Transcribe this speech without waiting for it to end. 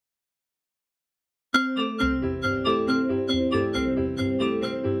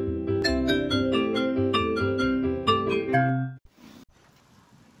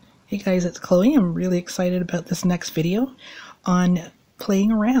guys, it's Chloe. I'm really excited about this next video on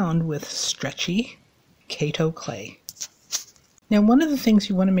playing around with stretchy Kato clay. Now, one of the things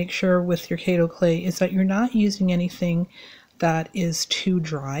you want to make sure with your Kato clay is that you're not using anything that is too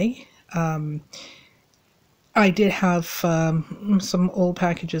dry. I did have some old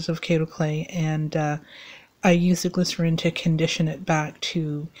packages of Kato clay, and I used the glycerin to condition it back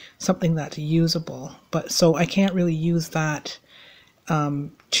to something that's usable. But so I can't really use that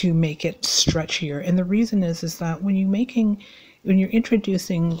to make it stretchier. And the reason is that when you're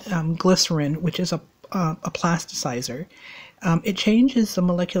introducing glycerin, which is a plasticizer, it changes the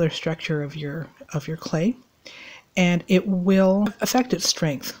molecular structure of your clay, and it will affect its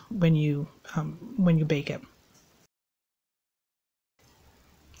strength when you bake it.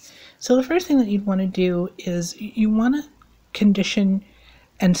 So the first thing that you'd want to do is you want to condition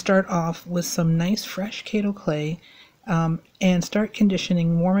and start off with some nice fresh Kato clay, and start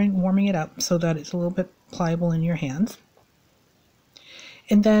conditioning, warming it up so that it's a little bit pliable in your hands.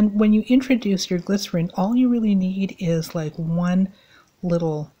 And then when you introduce your glycerin, all you really need is like one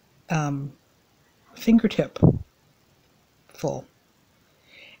little fingertip full,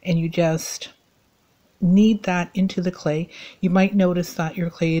 and you just knead that into the clay. You might notice that your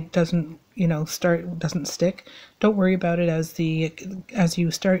clay doesn't stick. Don't worry about it. As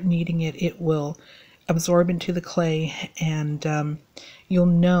you start kneading it, it will absorb into the clay, and you'll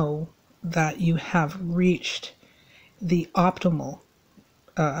know that you have reached the optimal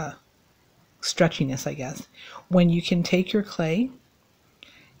stretchiness, I guess, when you can take your clay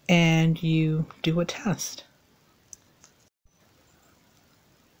and you do a test.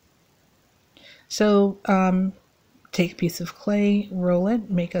 So take a piece of clay, roll it,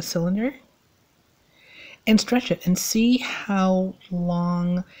 make a cylinder, and stretch it, and see how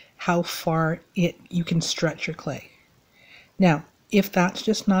long, how far you can stretch your clay. Now, if that's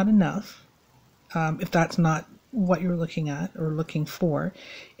just not enough, if that's not what you're looking at or looking for,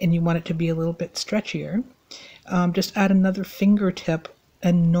 and you want it to be a little bit stretchier, just add another fingertip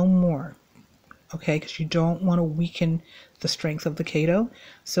and no more. Okay, because you don't want to weaken the strength of the Kato.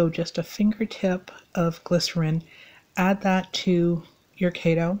 So just a fingertip of glycerin, add that to your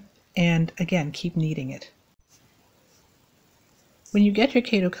Kato, and again, keep kneading it. When you get your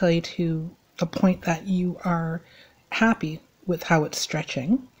Kato clay to the point that you are happy with how it's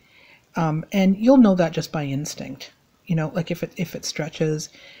stretching, and you'll know that just by instinct, like if it stretches,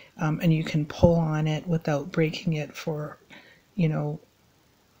 and you can pull on it without breaking it for,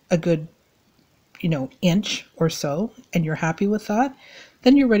 a good inch or so, and you're happy with that,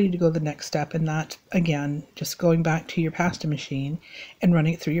 then you're ready to go the next step, and that, again, just going back to your pasta machine and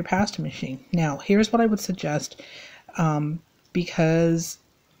running it through your pasta machine. Now, here's what I would suggest, because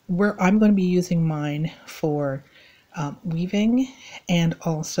I'm going to be using mine for weaving, and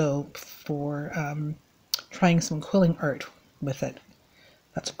also for trying some quilling art with it.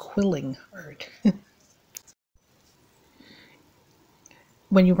 That's quilling art.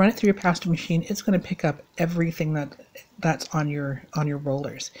 When you run it through your pasta machine, it's going to pick up everything that's on your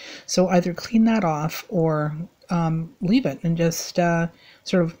rollers. So either clean that off or leave it and just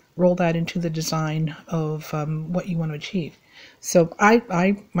sort of roll that into the design of what you want to achieve. So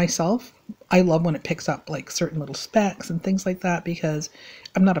I myself love when it picks up like certain little specks and things like that, because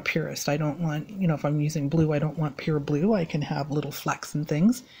I'm not a purist. I don't want, if I'm using blue, I don't want pure blue. I can have little flecks and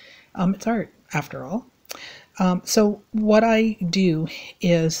things. It's art after all. So what I do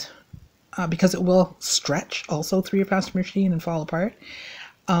is, because it will stretch also through your pasta machine and fall apart,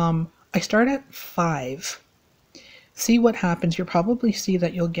 I start at 5. See what happens. You'll probably see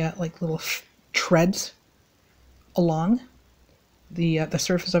that you'll get like little treads along the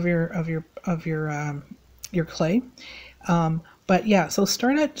surface of your clay. But yeah, so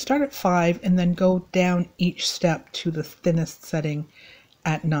start at 5 and then go down each step to the thinnest setting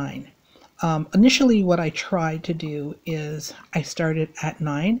at 9. Initially, what I tried to do is I started at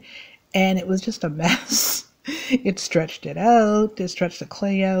 9, and it was just a mess. It stretched it out, it stretched the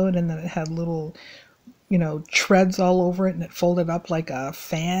clay out, and then it had little, treads all over it, and it folded up like a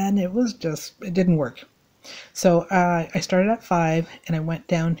fan. It didn't work. So I started at 5, and I went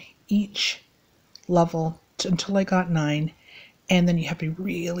down each level until I got 9. And then you have to be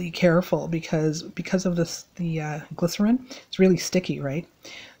really careful because of the glycerin, it's really sticky, right?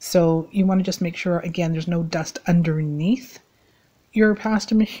 So you want to just make sure, again, there's no dust underneath your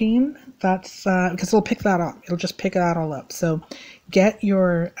pasta machine. That's because it'll pick that up. It'll just pick that all up. So get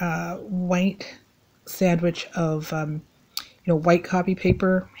your white sandwich of white copy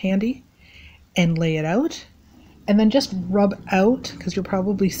paper handy and lay it out, and then just rub out, because you'll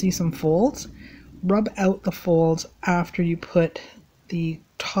probably see some folds. Rub out the folds after you put the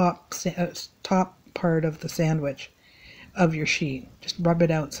top part of the sandwich of your sheet. Just rub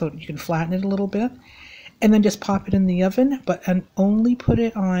it out so you can flatten it a little bit, and then just pop it in the oven, and only put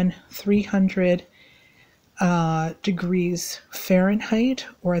it on 300 degrees Fahrenheit,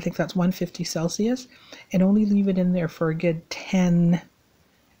 or I think that's 150 Celsius, and only leave it in there for a good 10,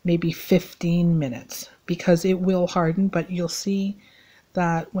 maybe 15 minutes, because it will harden, but you'll see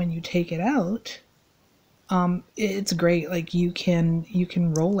that when you take it out, it's great. Like you can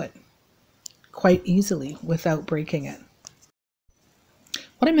roll it quite easily without breaking it.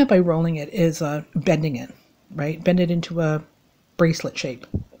 What I meant by rolling it is bending it, right? Bend it into a bracelet shape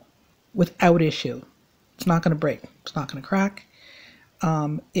without issue. It's not going to break. It's not going to crack.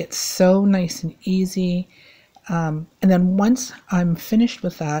 It's so nice and easy. And then once I'm finished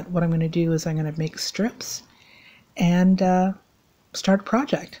with that, what I'm going to do is I'm going to make strips and start a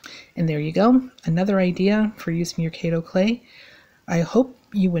project. And there you go. Another idea for using your Kato clay. I hope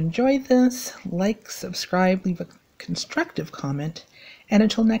you enjoy this. Like, subscribe, leave a constructive comment. And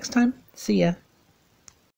until next time, see ya.